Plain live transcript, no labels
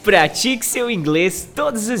Pratique seu inglês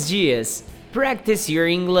todos os dias. Practice your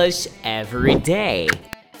English every day.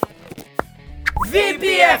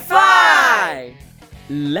 VPFI!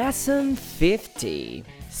 Lesson 50.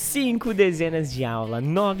 5 dezenas de aula,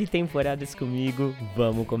 9 temporadas comigo.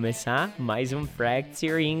 Vamos começar mais um Practice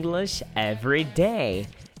Your English Every Day.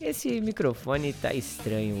 Esse microfone tá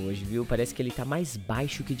estranho hoje, viu? Parece que ele tá mais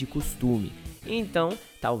baixo que de costume. Então,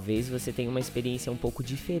 talvez você tenha uma experiência um pouco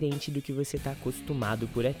diferente do que você tá acostumado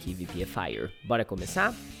por aqui, VPFire. Bora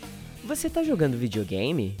começar? Você tá jogando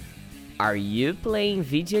videogame? Are you playing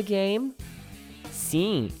video game?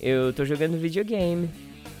 Sim, eu tô jogando videogame.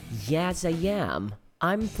 Yes, I am.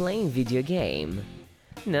 I'm playing video game.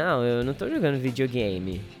 Não, eu não tô jogando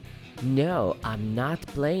videogame. No, I'm not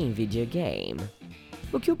playing video game.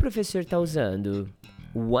 O que o professor tá usando?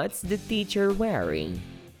 What's the teacher wearing?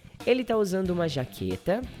 Ele tá usando uma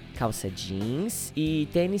jaqueta, calça jeans e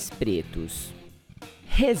tênis pretos.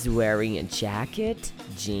 He's wearing a jacket,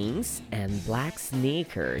 jeans and black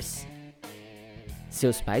sneakers.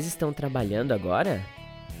 Seus pais estão trabalhando agora?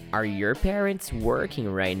 Are your parents working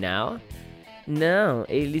right now? Não,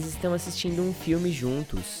 eles estão assistindo um filme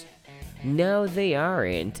juntos. No, they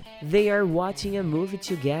aren't. They are watching a movie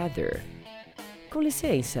together. Com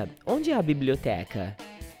licença, onde é a biblioteca?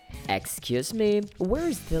 Excuse me,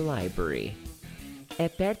 where's the library? É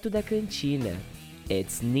perto da cantina.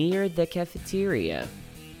 It's near the cafeteria.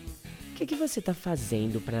 O que você tá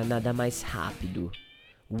fazendo para nadar mais rápido?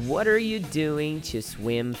 What are you doing to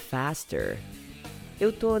swim faster?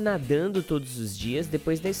 Eu tô nadando todos os dias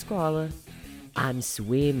depois da escola. I'm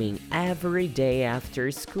swimming every day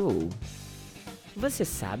after school. Você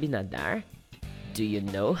sabe nadar? Do you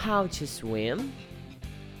know how to swim?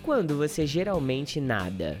 Quando você geralmente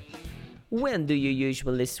nada? When do you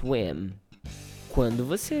usually swim? Quando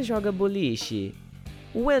você joga boliche?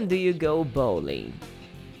 When do you go bowling?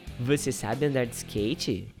 Você sabe andar de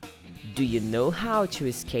skate? Do you know how to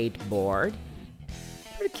skateboard?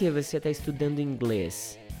 Por que você está estudando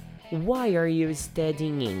inglês? Why are you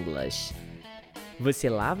studying English? Você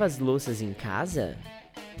lava as louças em casa?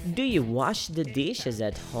 Do you wash the dishes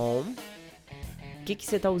at home? O que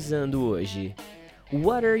você está usando hoje?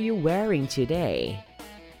 What are you wearing today?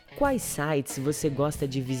 Quais sites você gosta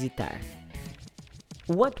de visitar?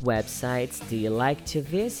 What websites do you like to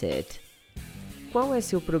visit? Qual é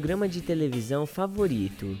seu programa de televisão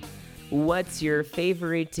favorito? What's your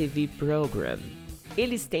favorite TV program?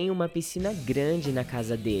 Eles têm uma piscina grande na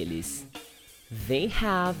casa deles. They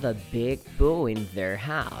have a big pool in their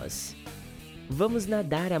house. Vamos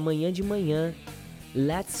nadar amanhã de manhã.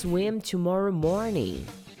 Let's swim tomorrow morning.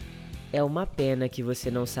 É uma pena que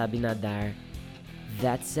você não sabe nadar.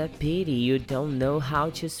 That's a pity you don't know how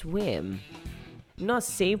to swim. Nós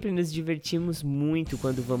sempre nos divertimos muito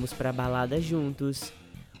quando vamos pra balada juntos.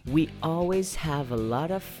 We always have a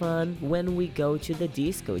lot of fun when we go to the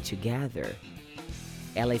disco together.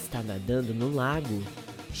 Ela está nadando no lago.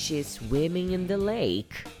 She's swimming in the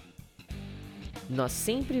lake. Nós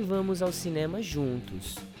sempre vamos ao cinema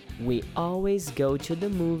juntos. We always go to the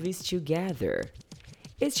movies together.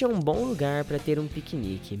 Este é um bom lugar para ter um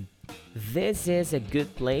piquenique. This is a good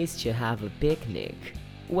place to have a picnic.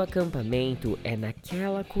 O acampamento é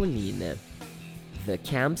naquela colina. The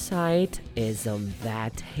campsite is on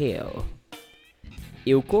that hill.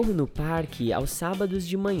 Eu corro no parque aos sábados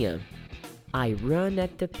de manhã. I run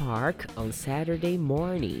at the park on Saturday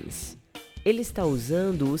mornings. Ele está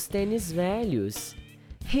usando os tênis velhos.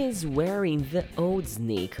 He's wearing the old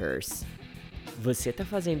sneakers. Você está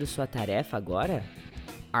fazendo sua tarefa agora?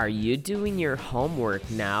 Are you doing your homework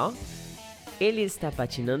now? Ele está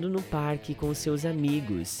patinando no parque com seus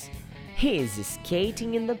amigos. He's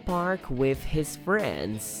skating in the park with his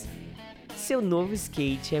friends. Seu novo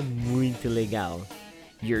skate é muito legal.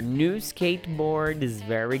 Your new skateboard is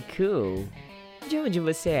very cool. De onde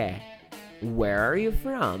você é? Where are you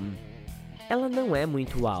from? Ela não é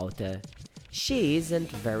muito alta. She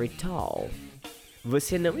isn't very tall.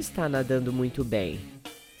 Você não está nadando muito bem.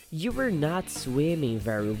 You were not swimming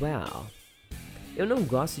very well. Eu não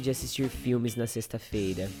gosto de assistir filmes na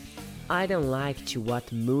sexta-feira. I don't like to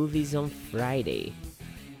watch movies on Friday.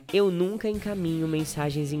 Eu nunca encaminho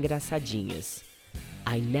mensagens engraçadinhas.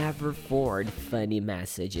 I never forward funny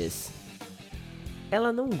messages.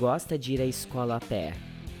 Ela não gosta de ir à escola a pé.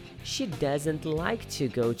 She doesn't like to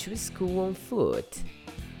go to school on foot.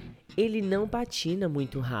 Ele não patina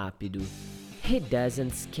muito rápido. He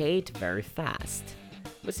doesn't skate very fast.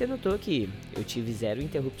 Você notou que eu tive 0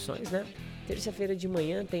 interrupções, né? Terça-feira de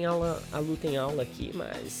manhã tem aula, a Lu tem aula aqui,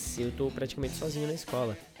 mas eu tô praticamente sozinho na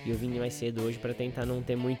escola. E eu vim mais cedo hoje para tentar não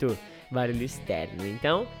ter muito barulho externo.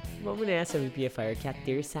 Então, vamos nessa, VPFire, que a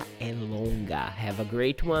terça é longa. Have a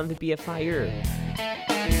great one, VPFire!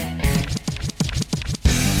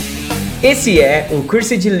 Esse é o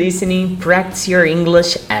curso de Listening Practice Your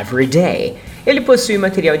English Every Day. Ele possui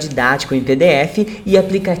material didático em PDF e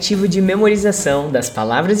aplicativo de memorização das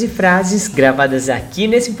palavras e frases gravadas aqui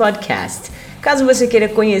nesse podcast. Caso você queira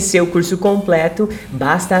conhecer o curso completo,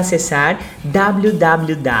 basta acessar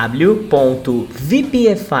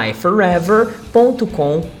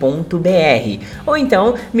www.vpfiforever.com.br ou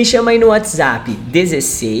então me chama aí no WhatsApp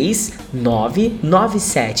 16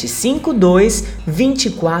 99752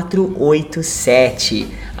 2487.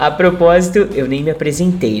 A propósito, eu nem me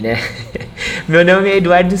apresentei, né? Meu nome é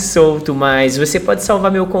Eduardo Souto, mas você pode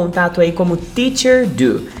salvar meu contato aí como Teacher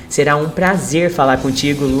Do. Será um prazer falar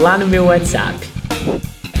contigo lá no meu WhatsApp.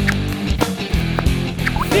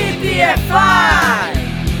 VPFI!